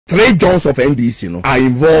three Johns of NDC, are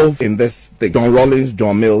involved in this thing. John Rawlings,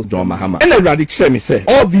 John Mills, John Mahama. And the me say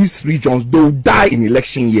all these 3 Johns do die in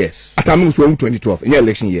election years. Atamu 2012 in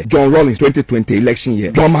election year. John Rawlings 2020 election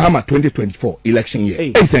year. John Mahama 2024 election year.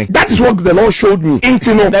 Hey. That is what the Lord showed me. John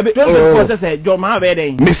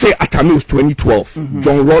Mahama me say Atamu 2012,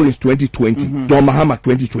 John Rawlings 2020, John Mahama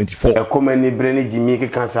 2024. And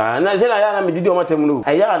I said, I am a video matemulu.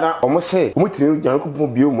 I am almost say, Mutu, Yanko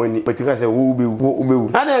Bio money, but you can say, who will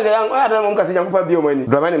be. I don't know, Yanko Bio money,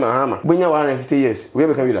 Dramani Mahama, when you are 50 years, we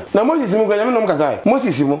have a Kavila. Now, Moses Mukazai,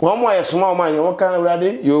 Moses, one more small man, you can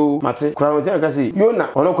ready, you, Mate, Crown Kasi, you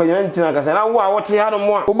know, on Okoyantina, I want to have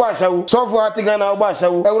more. Ubasha, so far, Tigana, Ubasha,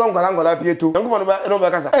 I don't go up here to Yanko.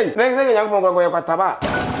 Hey, next thing, Yanko Taba.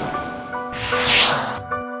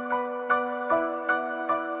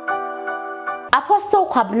 Apostle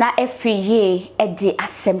Kwabena every year edi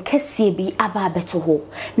asem kese bi ababeto ho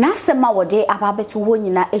na asem a wode ababeto ho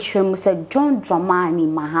nyina ehwem se John Dramani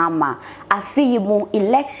Mahama afi mu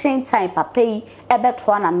election time papai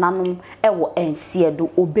ebeto ananom ewo ensiedo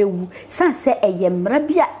obewu sanse eyemra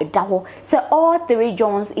bia edaho se all 3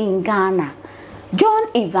 Johns in Ghana. John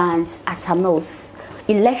Evans Asamols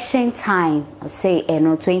election time say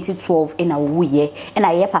 2012 in a wuye and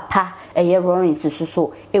aye papa eye roaring so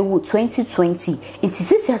ewu 2020 inti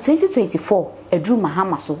sisi 2024 edru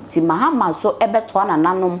Mahama so ti Mahama so ebeto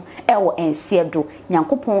ananom ewo ensiedo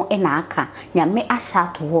nyankopon na aka nyame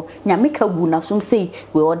ahya to ho nyame kagu na som sei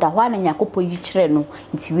we oda ho na nyankopon yi kire no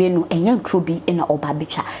nti we no enya ntrobi na oba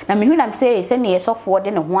betwa na me hwinam sei se ne yesofo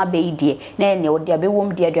de ne ho abai die na ne ode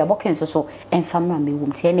abewom die aduaboken so enfam na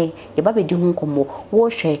mewom tie ne ye ba bedi ho nkomo wo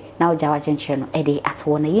hwe na oja wagenche no e de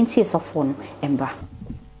atwo na yenti esofo no embra.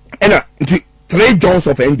 And 3 Johns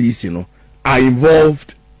of NDC, are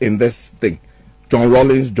involved in this thing. John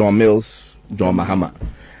Rawlings, John Mills, John Mahama.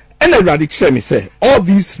 And the me say all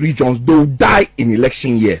these 3 Johns do die in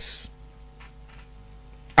election years.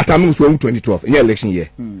 Atamu 2012 in election year.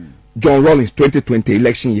 John Rawlings 2020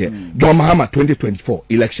 election year. John Mahama 2024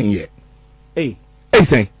 election year. Hey,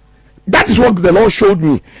 saying that is what the Lord showed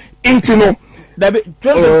me. Intino.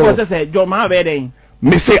 John Mahama.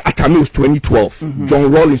 Me say Atamu 2012,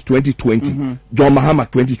 John Rawlings 2020, John Mahama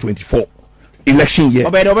 2024 election year.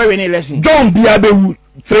 John Biabe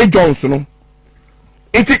 3 Johns,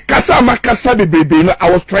 It kasa makasa bebe. I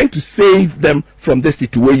was trying to save them from this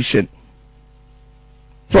situation.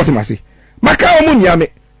 So what I say? Maka omunyame.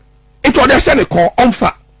 It was just a call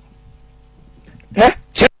onfa.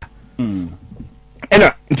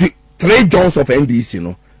 And 3 Johns of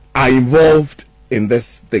NDC, are involved in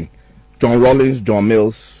this thing. John Rawlings, John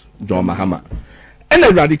Mills, John Mahama. And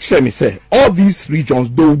the me say all these 3 Johns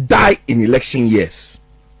do die in election years.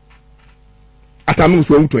 Atamu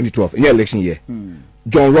 2012 in election year.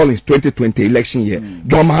 John Rawlings 2020 election year.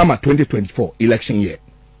 John Mahama 2024 election year.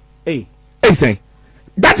 Hey, saying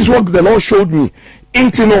that is what the Lord showed me.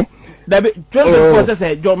 Intino.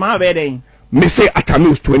 John Mahama. Me say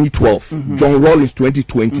Atamu 2012, John Rawlings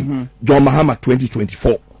 2020, John Mahama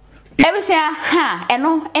 2024. Everything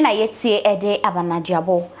eno na yetie ede abana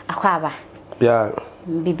Duabo akwaba. Yeah.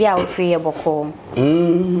 Bibia wo free boko.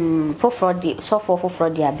 Foforo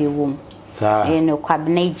di abewom. Sa. Eno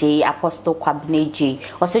Kwabena Adjei, Apostle Kwabena Adjei.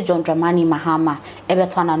 Ose John Dramani Mahama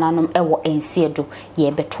ebeto ananom ewo ensiedo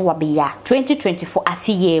ye beto wa be ya 2024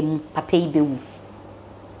 afiye mu papa ibewu.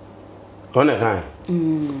 Ona kan.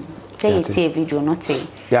 Say it video not say.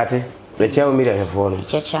 Yate. The chair will meet a phone.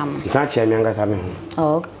 Checham. You can't chair me and gas.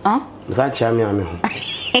 Oh, huh? That chair me. I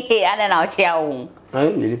don't know, chair. I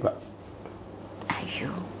am really bad. Are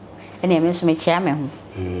you? And I miss me chairman.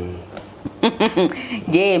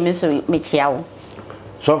 Jay, Miss Michiao.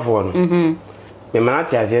 So for the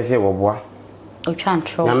Manati as I say, boy. Oh,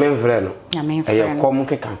 chantro. I mean, friend. I mean, friend.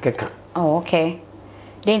 Oh, okay.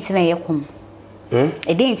 Didn't see a come.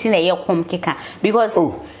 I didn't see a come kicker because.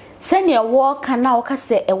 Oh. Senior walk now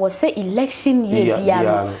say it was say election year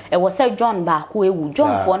it was say John back we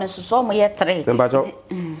John for so mo 3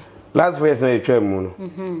 last 4 years na e twam mu no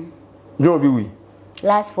John bi we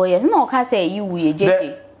last 4 years no ka say you we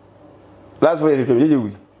jeje last 4 years jeje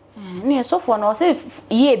we ne so for no say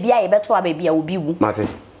year bia e beto abia obi wu mate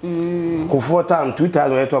ko for time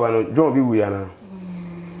 2000 eto ba no John bi we ana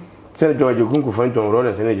say John je kunku for John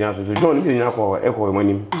Rawlings na jina so John bi na ko e ko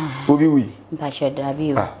manim obi we ba che da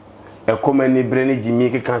bi o e komani brene jimi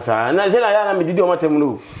ke kansa na zela ya na me didi o matem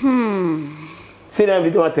no se na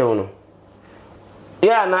didi o matem no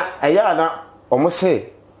ya na o mo se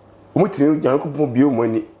o mutimi Yankopon bi o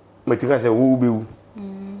mani matika se wo ubewu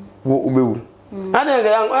wo ubewu ana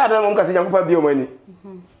ga mo ka se Yankopon bi o mani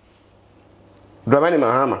Dramani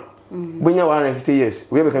Mahama Bunya 150 years.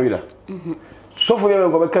 We be can be da. So for me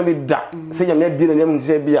go can be da. Say ya me bi na dem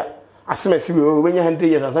say bia. Asemesi we bunya 100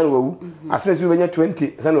 years asan wo. Asemesi we bunya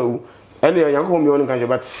 20 asan wo. Ene Yankopon bi won kan je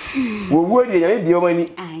but. Wo wo de ya me bi o mani.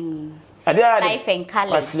 Ade ade. Life and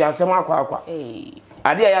colors. Asi asem akwa.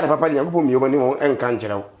 Ade ya de papa de Yankopon mi o mani won enkan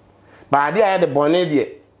kire. Ba ade ya de bone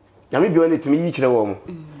de. Ya me bi won etimi yi kire wo mo.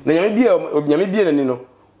 Na ya me bi na ni no.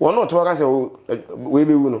 Wo no to ka se we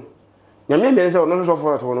be wu no. Nyame mbere se no so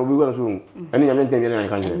for to no bi gwa so hu. Ani nyame ntemi na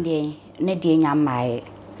kan kire. Ndi ne die nyamae.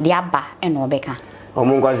 De aba e no beka.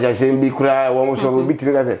 Omo ngwa se mbi kura wo mo so bi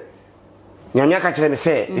tiri ka se. Nyame aka kire me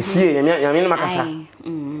se esie nyame ne makasa.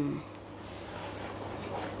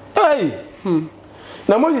 Hey.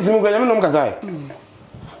 Na Moses mu kwa nyame no makasa.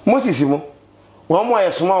 Moses mu. Wo mo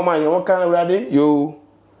aye soma wo man wo kan urade yo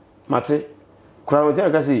mate. Kura wo tena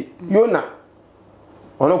ka se Yona.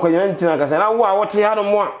 Ono kwa nyame ntina ka se na wo a wo te ha no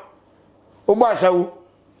mo a. Ogba ashawo.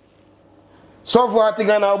 Sofo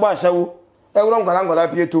atiga na ogba ashawo. Ewuro nkwala nkwala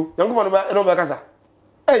pieto. Yankopon no ba kasa.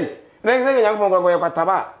 Hey, na se Yankopon kwa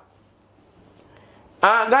kwataba.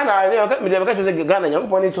 Ghana ni me de ka chose Ghana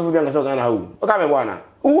Yankopon ni sofo bi anka so Ghana hawo. O ka me bwana.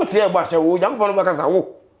 Wo tie ogba ashawo, Yankopon no ba kasa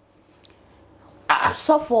wo.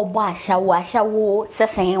 Sofo ogba ashawo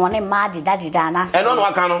sesen won ma dida na. E no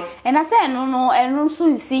aka no. E na se eno so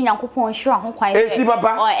nsi Yankopon hwira ho kwan. Esi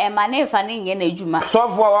papa. O e ma na fa ne nye na adwuma.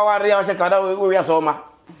 Sofo waware ya se kada we ya so ma.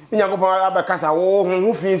 Yankopon abakasa wo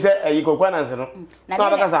hu fi se eyi kokwa na nse no. Na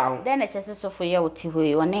abakasa ho. Den na chese sofo ye oti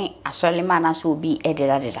hoyi woni asolema na so obi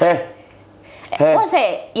edira. Wọ́n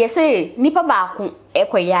sẹ́ yẹ́sẹ́ nípa baako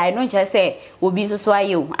ẹ̀kọ́ ya ẹ̀ no nkyẹ́ sẹ́ obi nso so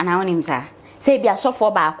ayé o ana wọ́n nim sa sẹ́ ebi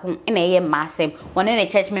asọ́fọ́ baako ẹ̀na ẹ̀yẹ mmaasẹ́m wọ́n ne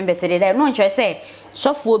church members de dẹ́ no nkyẹ́ sẹ́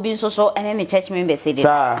sọ́fọ́ obi nso so ẹ̀ne ne church members de.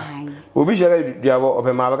 Saa obi hyɛ Duabo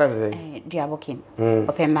ɔpɛ maa bɛka sɛ. Duabo kin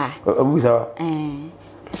ɔpɛ maa. Obi bisa wa.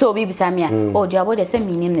 So obi bisa mi a o Duabo de sɛ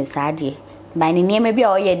mi nim ne saa deɛ ba ne nneɛma bi a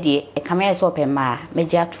ɔyɛ deɛ ɛkama yɛ sɛ ɔpɛ maa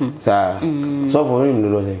mɛgye atum. Saa sɔfo ne nim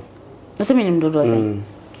dodo sɛ. Nso mi nim dodo sɛ.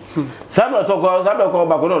 Sabra to ko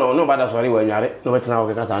ba ko no ba da sori wa nyare no betina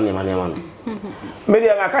o ka sa ne ma no me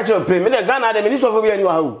dia ma ka che pre me dia Ghana de me ni sofo bia ni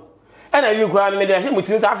wa hu e na wi kura me dia she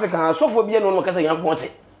mutin sa Africa sofo bia no ka sa yan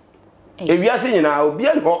ponte e wi ase nyina o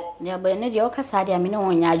bia no ya ba ne dia o ka sa dia me ne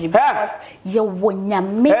won nya adwu because ye wonya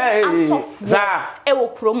me asofo e wo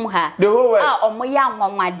krom ha a omo ya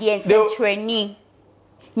anwanwade ensentrani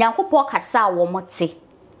Nyankopon kasa wo mote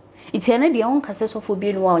itene de on kase sofo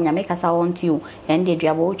bi no nyame kasa won ti o en de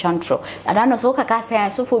Duabo chantro ada no so kaka say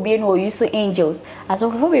sofo bi no use angels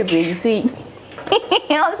asofo bebre use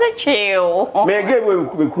on se chill me ge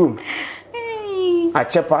we krum a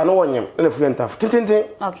chepa no wonyem na fu entaf tintinte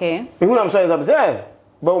okay me hu am so is say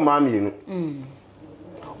ba wo ma mienu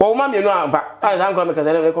wo ma mienu aba a san ko me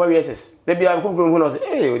kasa le ko yeses de bia ko hu no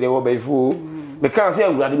say de wo ba ifu me kan say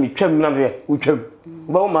awurade me twam na me wo twam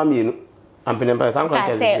ba wo ma mienu ampene mpa san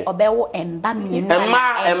kwa say obewo emba mienu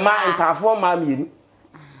emma entafo ma mienu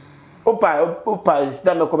opa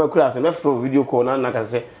da me ko me kura se me fro video call na ka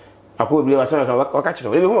se akọ bi wa so ka kire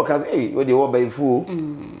we hu ka we de wo ba ifu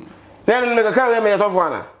then me ka we me so fo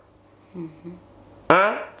ana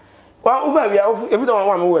wa uba wi efu to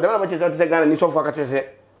wa me wo da na me che se Ghana ni so fo ka kire se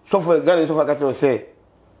so fo Ghana ni so fo ka kire se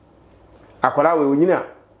akola we onyina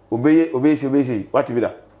obeye what bi da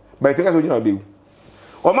ba ite ka so onyina obewu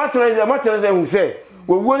o matena hu se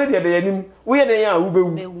wo wo ne de yanim wo ye den ya wo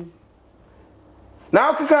bewu na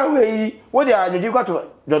okaka we yi wo de anyoji kwato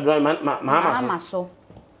dodran Mahama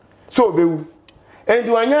so bewu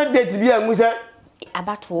endu anya date bi anwu se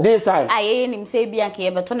abato this time aye nim se bi anke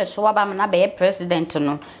ye beto ne so waba na be president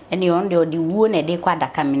no ene on de odi wuo na de kwa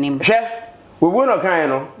daka menim hwe wo wo no kan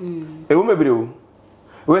no e wo mebrewu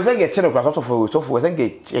we say get chino kwa so for we say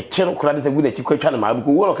get chino kwa de se gu na chi kwatwa na ma bu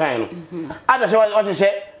ko wo no kan no ada se wa se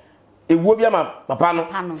ewuo bia ma papa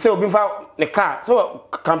no se obi fa ne car so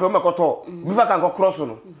kampe ma koto bi fa kan ko cross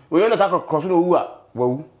no we no ta cross no wu a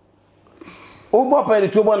wawu o bo pa ni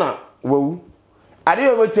to bo na wawu ade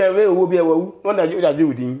we betewe owo bia wawu no da je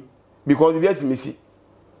udin because bi ati misi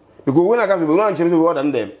because we na ka so be no an chire be order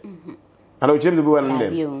ndem ana o chire be order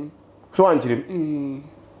ndem so an chire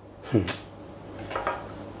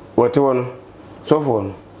what one so for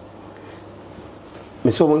no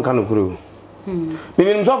mi so won kan kuro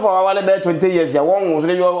mi so for wale be 20 years ya won so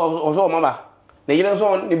le o so ma ba na yire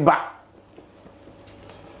so ni ba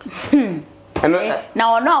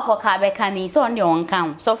na ono akoka be kan ni so ndi on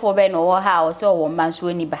kan so for be no wo ha o so wo man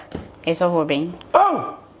so ni ba e so for be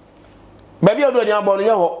oh baby odo ni abo ni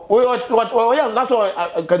wo wo ya na so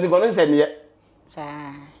kan ni kono se ni ye sa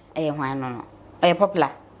e hwan no e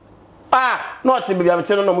popular not to be able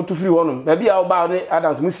to know to free one. Maybe I'll buy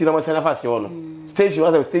Adams Musi no send fast on. Station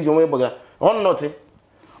was a station way bugger. On not it.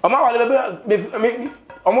 I'm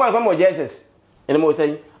more Jesus. And more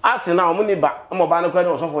saying, acting now, money back. I'm a banner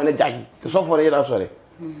or so for a jaggy. To so for a sorry.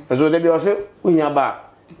 And so they be also, we are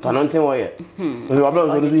back. Canonting way.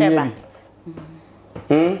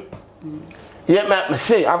 Yet, ma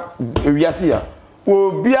say, we are here.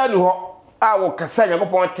 Will be a new I will Cassandra go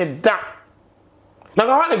pointed down. Now,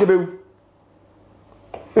 I want to be.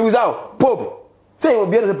 It was out. Pope. Say, will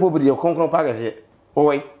be the Pope of your Concon Packers here.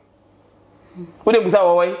 Away. What it was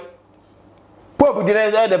our way? Pope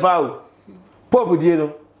did the bow. Pope did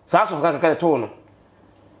no. Sass of Cacca Tono.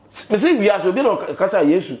 Missing we are so bit of Cassa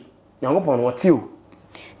Yesu. Young upon what you.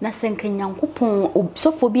 Nothing can young coupon,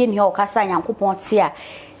 so for being your Cassa young coupon tea.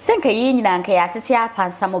 Senka yin na nke atete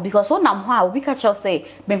apansamo because on am ho a obi ka cho say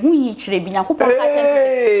me hu yi chire bi nyankopon ka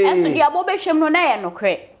tete enso Duabo be hwem no na ye no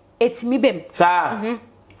kre etimi bem sa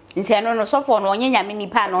nti no sofo no onye nyame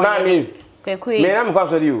nipa no kwekwe me na me kwa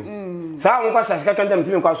so di o sa mo kwa sasika kanta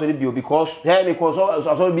me kwa so di bi o because he me kwa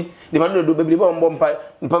so bi de ma do bebre bo mpa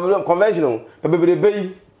conventional bebre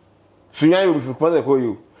bei sunyan yo bi fu kwa ko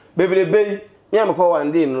yo bebre bei me am kwa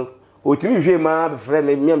one day no otimi hwe ma be frɛ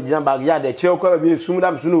me miam gina bag ya de kyerɛ kwa bi sum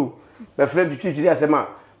dam sunu be frɛ bi twitwi asema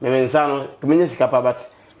me mensa no kmenye sika pa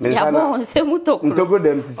bat mensa na se mutokro ntoko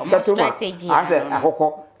dem sika to ma ase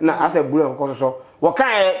akokɔ na ase buru akokɔ so wo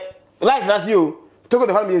kan life last you toko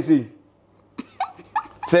de family say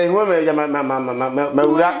say wo me ya ma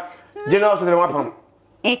wura gina so de wapam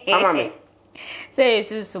ama me say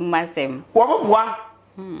susu masem wo boboa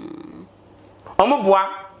omoboa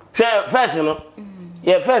hwɛ first no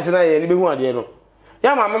ye first na ye ni be hu ade no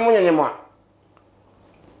ya ma me munyenye mo a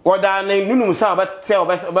woda na nunum sa ba se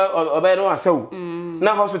oba no asew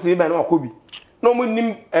na hospital be na akobi no mu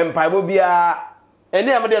nim empaibo bia ene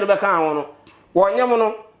amade no be kan ho no wonye mo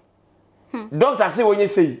no doctor say wonye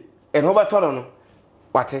sei en ho ba toro no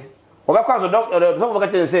wate obekwa so doctor so ba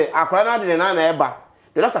ka say akora na de na eba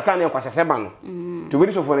the doctor kan en kwasese ba no to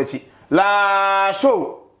be so for na chi la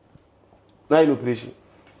show na operation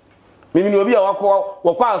mimi ni obi a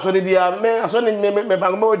wakwa aso de bia me aso ne me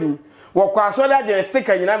bangma odi wakwa aso da je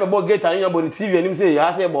sticker nyina me bo gate anya bo ni TV anim say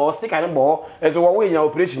ya say bo sticker ne bo e so wo we nya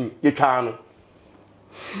operation ye twa no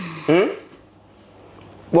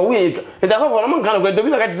wo we e da ko for man kan ko do bi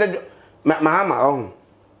ka ti say Mahama oh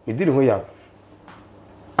me di ho ya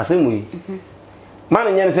asemu yi man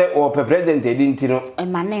nya ne say o president e di ntino e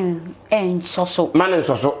man en soso man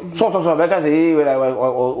soso so be ka say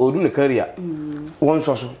o du ne career won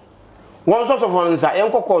soso one source of funds are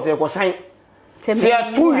enko court e ko san se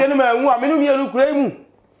atu ye no ma hu a me no mi anu kura mu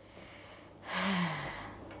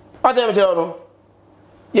ate me tell no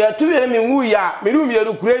ye atu ye me hu ya me no mi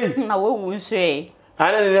anu kura yi na wo wu nse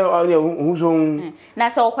ana ne hu so na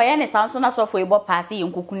se okoye ne sanso na sofo e bo pass ye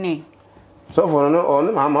nkoku ne sofo no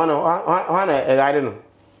on ma no na e gaade no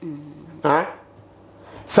ha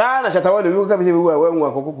sa na chatawa de bi ko ka bi se bi wa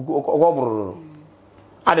hu ko broro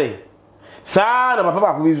ade sa na papa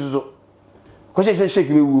ba ko bi zuzo ko se shake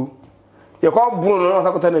me wu ye ko buru no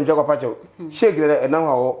ka ko tan nja ko pa chew shake na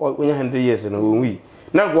ha onya 100 years no wi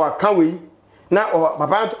na go aka we na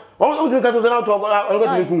papa o de ka to na to o ko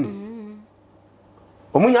ti ku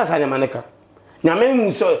o munya sa nya maneka nyame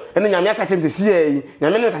mu so ene nyame aka chem se sie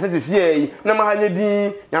nyame ne ka se sie na ma hanye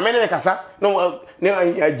di nyame ne kasa no ne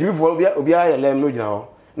ajibi fo obi ya lem no gina ho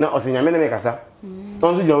na o se nyame ne kasa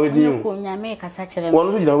on so gina we di ko nyame kasa kire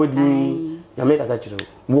won so gina we di nyame kasa kire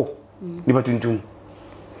wo ni batuntun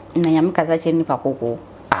na nyame kasa kire ni pakoko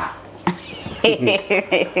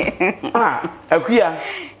akuya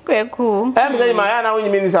kweku me say ma ya na wonyi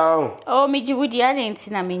mi sa ho o mi jibudi ya nti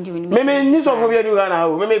na mi ndi me ni so fo bia ni na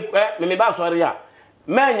ho me ba so ya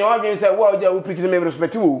me nya odwen say wo oja wo preach me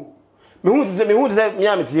respect wo me hu say me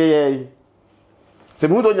am tie ye se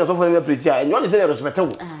me hu do nya so fo me preach ya nya odwen say respect wo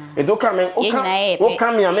e do ka me o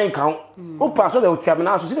ka me am nka o pa so de o tia me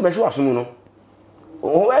na so se de be hwe aso mu no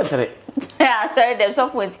o esere ya sorry dem so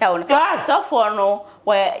fo tia wo no so fo no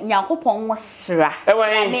we nyankopon wo sra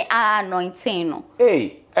me anointing no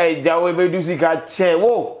jawe be du sika che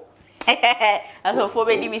wo aso fo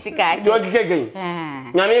be di misika che jo keke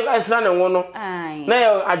nyame asra na wo no na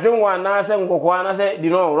ya adwenwa na se nkokwa na se di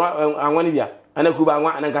no anwani bia ana kuba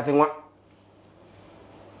anwa ana nkatenwa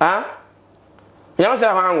nyame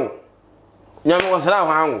sra fa anwo nyame wo sra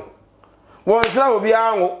fa anwo wo sra obi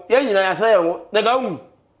anwo ye nyina ya sra ya wo na ga wu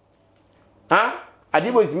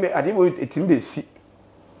adibo etimbe si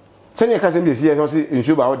senya ka sembe si ya so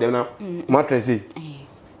nsu ba wo dem na matresi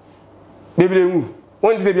bebere mu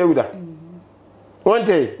won ti se bia guda won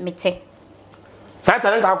te mete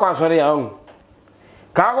Satan ka kwa sori ya on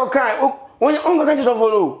ka ko kan on ka so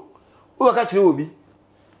follow o ka chire obi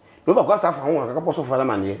no ba kwa ta fa ho ka poso fa na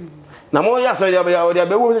mane na mo ya sori ya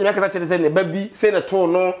be wo se me ka chire se ne ba bi se ne to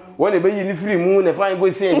no wo ne be yi ni free mu ne fa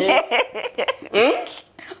go se he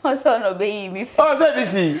o so no be yi mi o se bi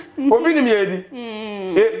si obi ni mi ebi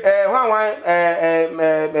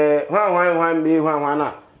hwan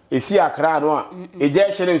na esi akra no a eje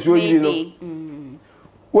hye ne so yiri no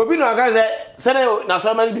obi no aga se na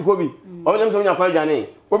so ma ni bi ko bi o nem so nya kwa dwane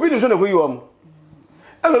obi ni so na ko yi o mo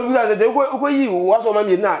elo bi za de ko yi wo so ma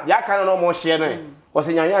mi na ya ka no mo hye na o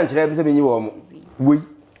se nyanya nkyere bi se be nyi wo mo wei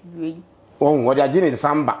wo de agye ni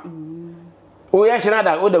samba o ya hye na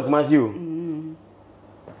da o da kuma si o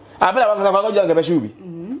abela wa ka kwa dwane be hye obi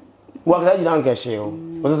wa ka ji na nke hye o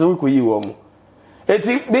so we ko yi wo mo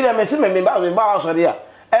eti bi na me se me ba so de a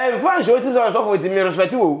fan show ti so for ti me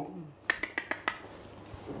respect wo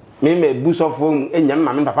me bu so for enyam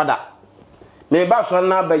ma me papa da me ba so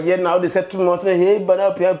na ba ye na o de set no to he ba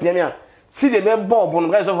na pia me a si de me bob no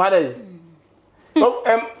guys of father oh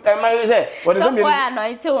my say what is me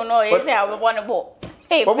so no it no e say obo ne bo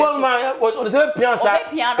hey obo ma o de se pia sa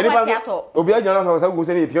ni ba obi ajana so go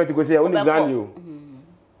se ni pia ti go se o ni grand you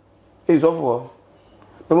e so for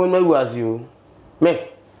me mo na was you me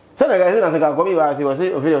sana ga sina saka ko mi wa si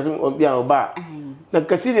wase ofile obi an oba na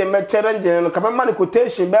kasi de me challenge no kama man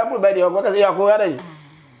quotation bible by the ko kasi ya ko ara yi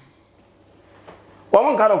o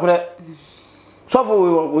mon ka no kure so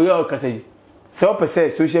for we yo kasi se o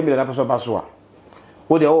pese social media na person ba so a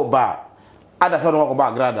o de o ba ada so no ko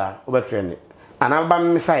ba grada o be trend ana ba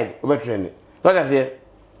mi side o be trend so kasi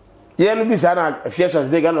ye no bi sa na fiations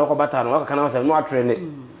de ga no ko bata no ka na se no a trend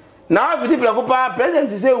na afiti pla ko pa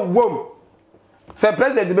president say wom say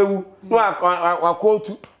president bewu no a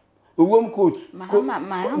quote owom quote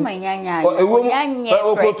Mahama nyanya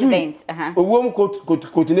nyanya president owom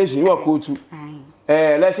quote nation you quote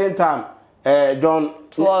election time John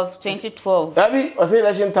 2012 abi o say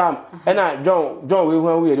election time na John we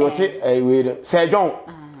hu we dey we say John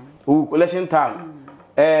election time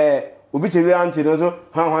obi chebe anti no so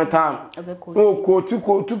han time no quote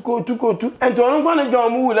and to no kwa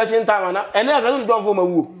John mu election time na ene aka John for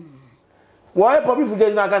mawu why public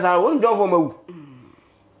figure na kasa won John for mawu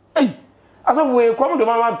aso we kwam do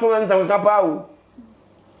mama to nsa nka pa o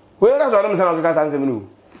we ka so na nsa nka kasa nsem no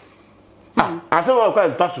aso wa kwa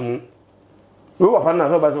tasum we wa pa na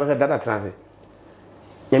so ba so data transe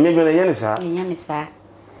yemi gbe na yene sa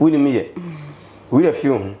we ni mi ye we da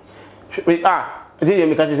fiu we je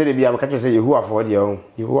yemi ka se de bia ka se yehu afo de o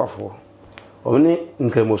yehu afo o ni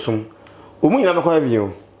nkremosum o mu nyina be kwa bi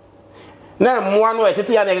o na moa no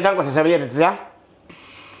etete ya na kan ko sesebe etete ya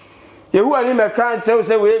yehu ani me kan tell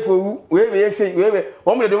say we ko we say we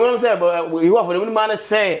o mo de mo say yehu afo de mo ma na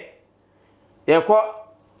say ye ko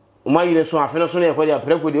o ma yire so afeno so na ye ko de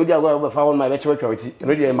apreko de o di agwa be fa won ma be chewetweti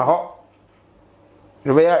no de ma ho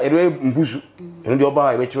no be ya ere mbusu no de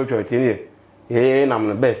oba be chewetweti ni ye na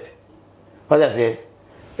mo best what I say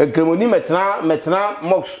ekremoni metna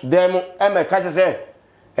mox dem e me ka say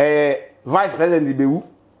vice president bewu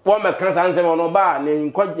wọ́n me kan san se mo no ba ne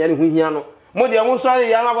nko je ne hu hia no mo de mo sori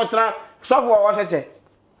ya na botra sofo wo cheche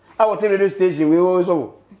a wo radio station we wo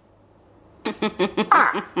sofo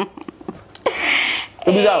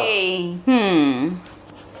obi da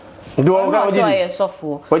do o ga o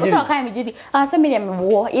sofo o so kan mi jidi se me dem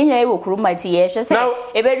wo yenya e wo kuruma ti ye hwe se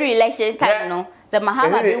e be do election time no the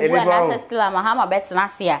Mahama be wo na still Mahama betina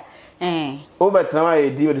se a o betina ma e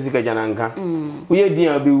di me sika jananka wo ye di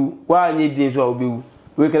abewu wa nye di so obewu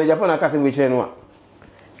we kele Japan aka se we kire no a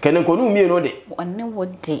kene ko nu mie no de wonne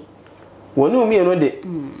wode wonu mie no de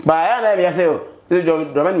ba ya na bia se o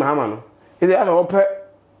John Mahama no ise asa wo pe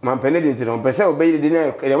man pene de ntino pe se o be de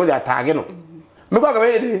na e mo de atage no me ko ka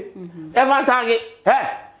be de e fa atage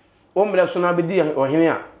o mre so na be di ohene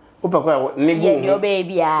a o pa ko ne go ye be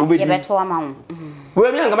bia ye beto ama wo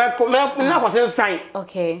we bia nga ba ko na ko sen sign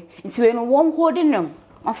okay nti we no won holding no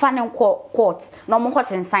on fa ne court no mo ko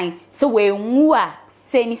ten sign so we nwu a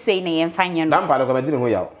say ni say na ye mfanye no dan pa ko be di ne ho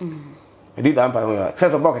yawo edi dan pa ho yawo se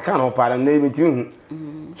so ba ka no pa na me ti hu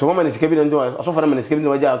so mo manisika bi ndo so fa na manisika bi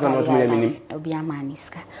ndo ja ka no to me minim obi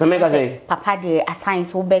amaniska so me ka say papa de at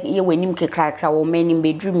times wo be ye wanim kekrakra wo manim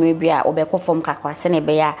bedrum me bia wo be ko fom kakwa se ne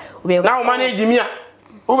be ya wo be na wo manage mi a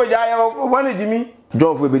wo be ja ya wo manage mi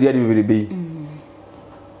John fo be dia de be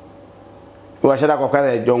wo shada ko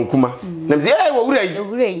ka John kuma na me say wo wura yi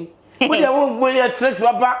wo dia wo ya tricks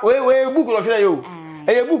papa we book no hwere yo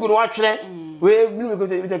e book no wa hwere we bi me ko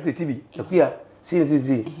te creative akuya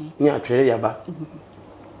si nya hwere ya ba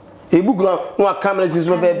e book no camera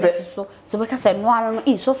so be so be ka say no ano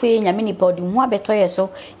e so fe nya mini body ho abeto ye so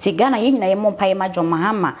ti Ghana ye nyina ye mompa ye ma John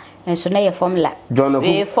Mahama so na ye formula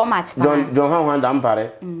John format John how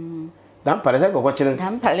dampare dampare say go chire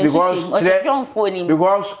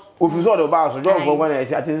because officer do ba so John for one e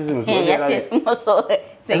so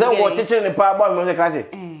say go chire ne pa boy mo se krache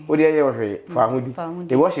o de ye wo hwe fa hodi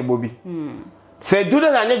e wo hye bobi say do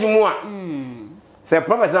that anya dwumu a say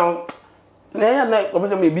prophet now na ya na ko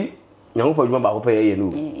se me bi nyango pa dwuma ba ko pa ye no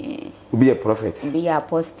be a prophet, be a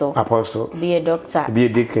apostle, be a doctor, be a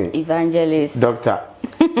deacon, evangelist, doctor,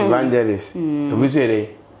 evangelist,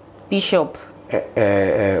 bishop,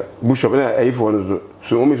 bishop. Na iPhone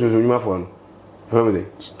so me so nyuma phone. Family.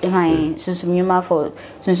 Hi, so nyuma phone.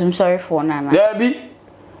 So sorry for na. There be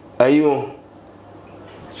ayo.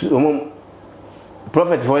 So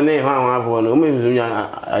prophet for na ha phone. O me so nyuma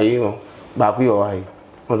ayo. Ba ku yo wai.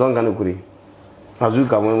 O don kan kuri.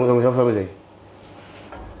 Azuka mo so family.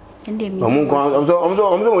 Omun ko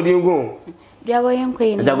omso odi nko Duabo yenko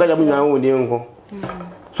yin jaga bunya odi nko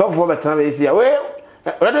so fo betra be sia we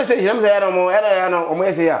radio station am say ya mo era ya no omo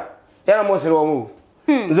ese ya era mo sere omo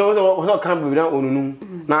so kan bi na onunu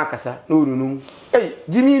na akasa na onunu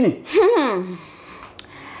jimini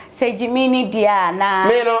say jimini dia na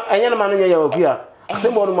me no enya na manu nya ya wakua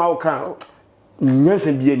asembo no ma wo kan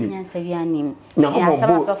nyansa bi anim ya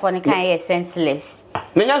sama so for ne kan ye senseless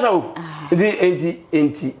na nyansa wo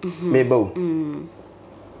enti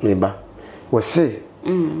meba wo se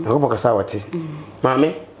na ko kasa wate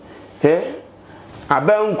mame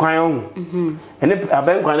aban kwan ene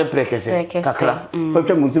aban kwan ne prekese kakra wo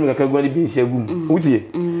twa mutum kakra gwa bi nsia gum wutie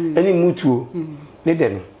ene mutuo ne de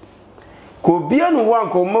no ko bia no ho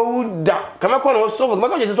anko mawuda kama ko no so fo kama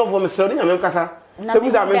ko je so fo mesro ni nyame kasa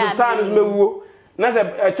ebuza me so tan no mewuo na se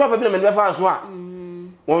chop bi na me be fa so a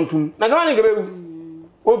wontum na kama ne gebewu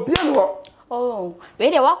obia no oh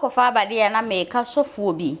we de wakofa abade na me ka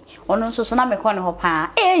sofuo bi ono nso so na me ko ne ho pa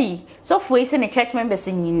sofuo ise ne church members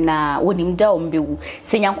nyina wonim da ombewu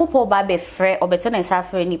se nyankopɔ ba be frɛ obeto ne sa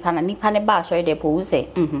frɛ nipa ne ba so de po use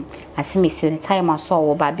asime se ne time aso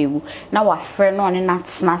wo ba bewu na wa frɛ no ne na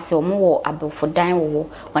tsena se omo wo abofo dan wo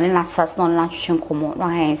one na sas no na twetwe nkomo no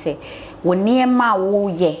han se wo niema wo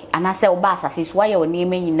ye anase wo ba asase so ye wo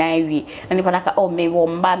niema nyina awie na nipa naka me wo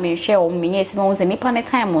mba me hwe wo menye se no se nipa ne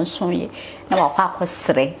time nso ye na wa kwa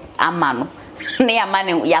akosere amano ne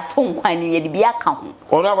amane ya to nkwan ne ye de bia ka ho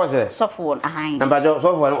ono akosere sofo ahan na bajo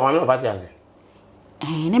sofo ono pati ase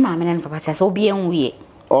ne maame ne papa ase obi enwie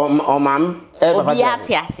o maame papa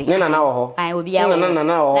ase ne nana wo ho ai obi awo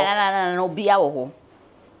nana wo ho na obi awo ho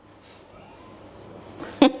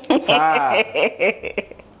sa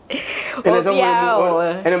ene so mo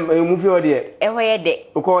ene mu fi ode e ho ye de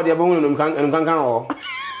ko ode ba hunu kan ho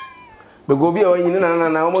be go bi o yin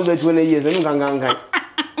na o mo do tu na yes nu kan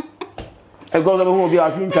e go do mo bi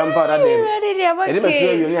a tun champa da de e de be tu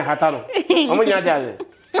awi ni hata no o mo nya jaze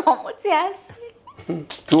o mo ti as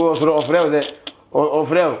tu o soro ofreu de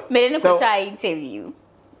ofreu me ne ko try interview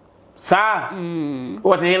sa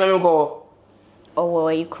o te hina me ko o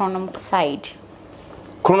e chronom side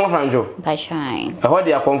chrono franjo ba shine e ho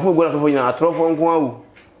de akonfu go na so fo nyina atrofo nko awu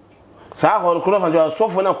sa ho chrono franjo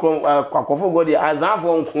sofo na akonfu go de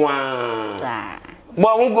azanfo nko a sa bo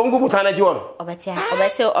ngo butana ji wono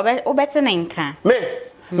obete ne nka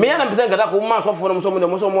me ya na pese gada ko ma sofo no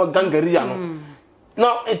so mo gangari ya no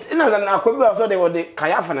ina za na akobi so de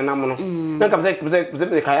kayafa na nam no na ka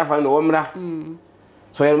pese kayafa no wo mra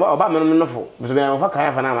so ye oba me no fo so be fa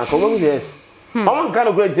kayafa na ma ko mo yes o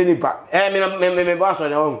kan ko je nipa me bo so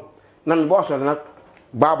na me bo so na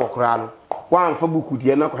babo kra no wan fa buku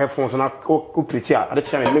die na ko hefon so na ko preach a ade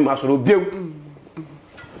chama me ma so biew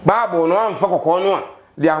babo no wan fa kokko no a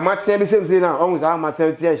de amatse be sem na o za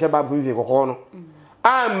amatse tie she babo fi kokko no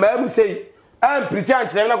ma mu sei am preach a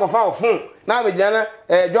chama na ko fa ofun na be jana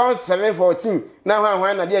John 7:14 na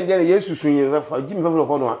hwan na de Yesu sunye fa jimi fa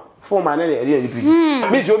kokko no a fo ma na de preach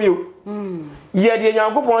me so biew ye de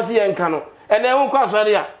Nyankopon se ye nka no ene won kwa so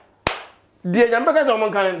de a de Nyankopon ka so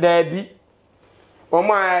mon kan da bi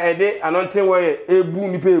Oma ede anointing way ebu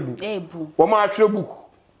ni pe ebu. Oma atwe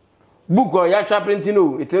book o ya twa printing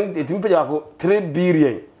o etim page ako 3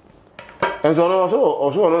 billion. Enzo no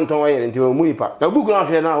so no nton way nti o mu nipa. Na book no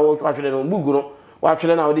atwe na o atwe no book no wa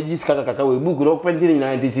atwe na o de jis kaka we book no printing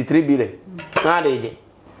na 3 billion. Na de je.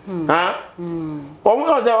 Ha?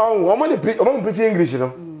 Omo say omo de omo preach English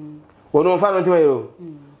no. O no fa no nti way o.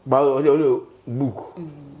 Ba o book.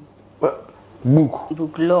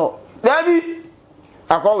 Book law. Dabi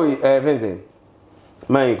akọwe Vincent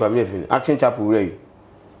man Kwabena fin action chapel wey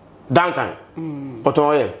Duncan oton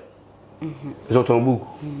oye so ton book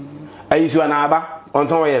ayi so na aba on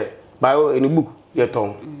ton yere by any book ye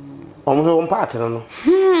ton omo so on part no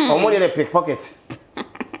omo dey pickpocket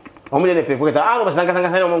omo dey pickpocket ah no sanga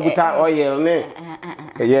sanga omo guta oil ne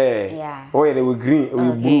yeah oil we green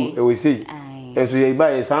we blue we see and so ye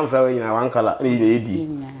buy sunflower in one color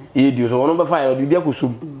edi so ono be fire do bia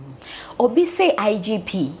kosum obi say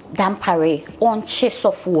IGP dampare on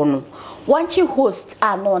chesofo no wanchi host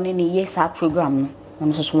no ne yes our program no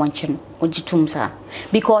on so wanchi no ogitum sa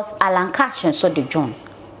because Alankashin so the John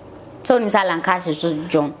so ni Alankashin so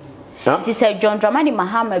John he said John Dramani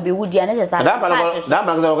Mahama be wudi and say that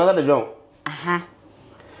man the John aha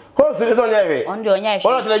host the John yeye on the onya she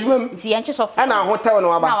on the adwum nti yanchi sofo na hotel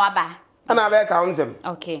no aba na waba na be ka onsem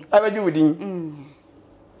okay abeju wudin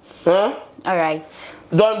all right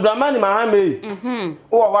Don Dramani Mahama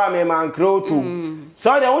o wa me man kroto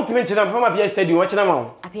so they want to mention from a PS stadium watch na ma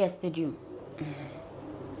a PS stadium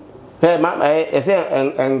ma say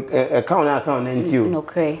account ntiu no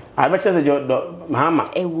cray I bet you Mahama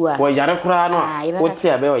ewua wo yare kura no wo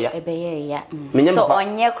tie be o ya ebe ye ya so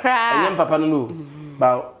onye kra enye papa no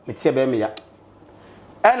ba me tie be me ya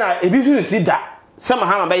na ebi su si da se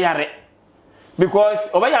Mahama be yare because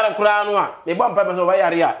oba yare kura no a me bo papa so oba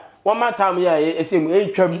yare a one more time ya esem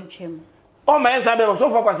etwam o ma ensa be so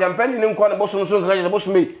for kwase ampani ni nko na boso no so nka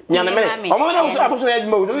boso me nya na mene o ma na boso na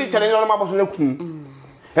adwuma so challenge no ma boso na kun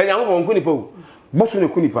enya mo bon kunipa o boso na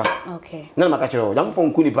kunipa okay na ma ka kire o jam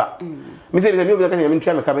pon kunipa mi se me obi ka nya me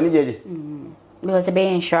ntwa me ka be ni jeje because be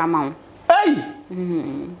insure amount hey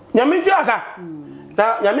nya me ntwa aka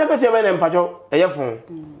na nya me ka tie be na mpacho eye fon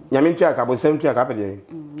nya me ntwa aka bo sem ntwa aka pe de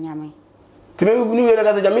nya me ti me ni we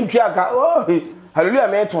ka nya me ntwa aka oh hallelujah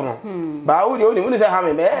me to no ba wo de oni say ha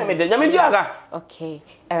me de nya me ntwa aka okay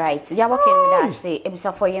all right you are working with that say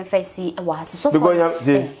ebisa for yen fesi e wa hase so for because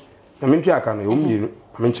nya me ntwa aka no yo mienu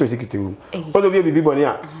ame ntwa sikite wo o do bi bibi boni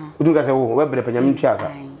a odun ka say wo we bre pa nya me ntwa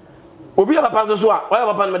aka obi ya papa so a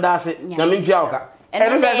wa papa no me da ase nya me ntwa aka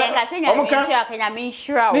eno say ka say nya me ntwa aka nya me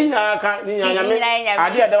nshira ni nya aka ni nya me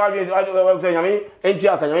ade ada wa bi nya me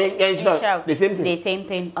ntwa aka nya me nshira the same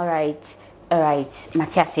thing all right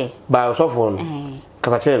Matiase ba so for no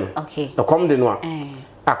kata che no okay e kom de no a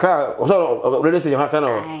akra so radio station akra no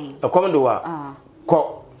e kom de wa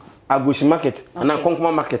ko Agushi market na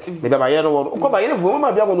Konkoma market be ba yere no ko ba yere fu ma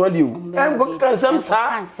bia go no adi o em go kan sam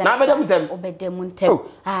sa na be dem tem obedem ntem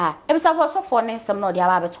e be sa for so for ne sam no de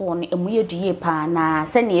aba beto won emu yedue pa na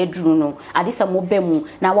se ne eduru no ade sam obemu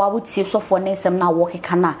na wa wutie so for ne sam na wo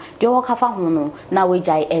keka na de wo ka fa ho no na we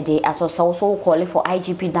jai ede aso so call for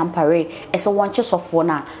IGP dampare e se wonche so for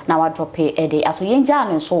na wa drop ede aso yenja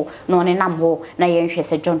no so no ne nam ho na yenhwe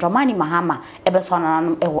se John Dramani Mahama e beto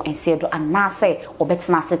na e wo ensedo anase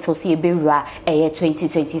obetena settle si ebewura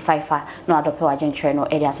 2025 no adope wajentre no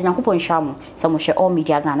area so nyankopon hwa mo so mo hwe all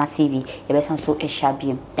media Ghana TV e besan so ehia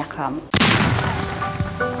biem yakra mo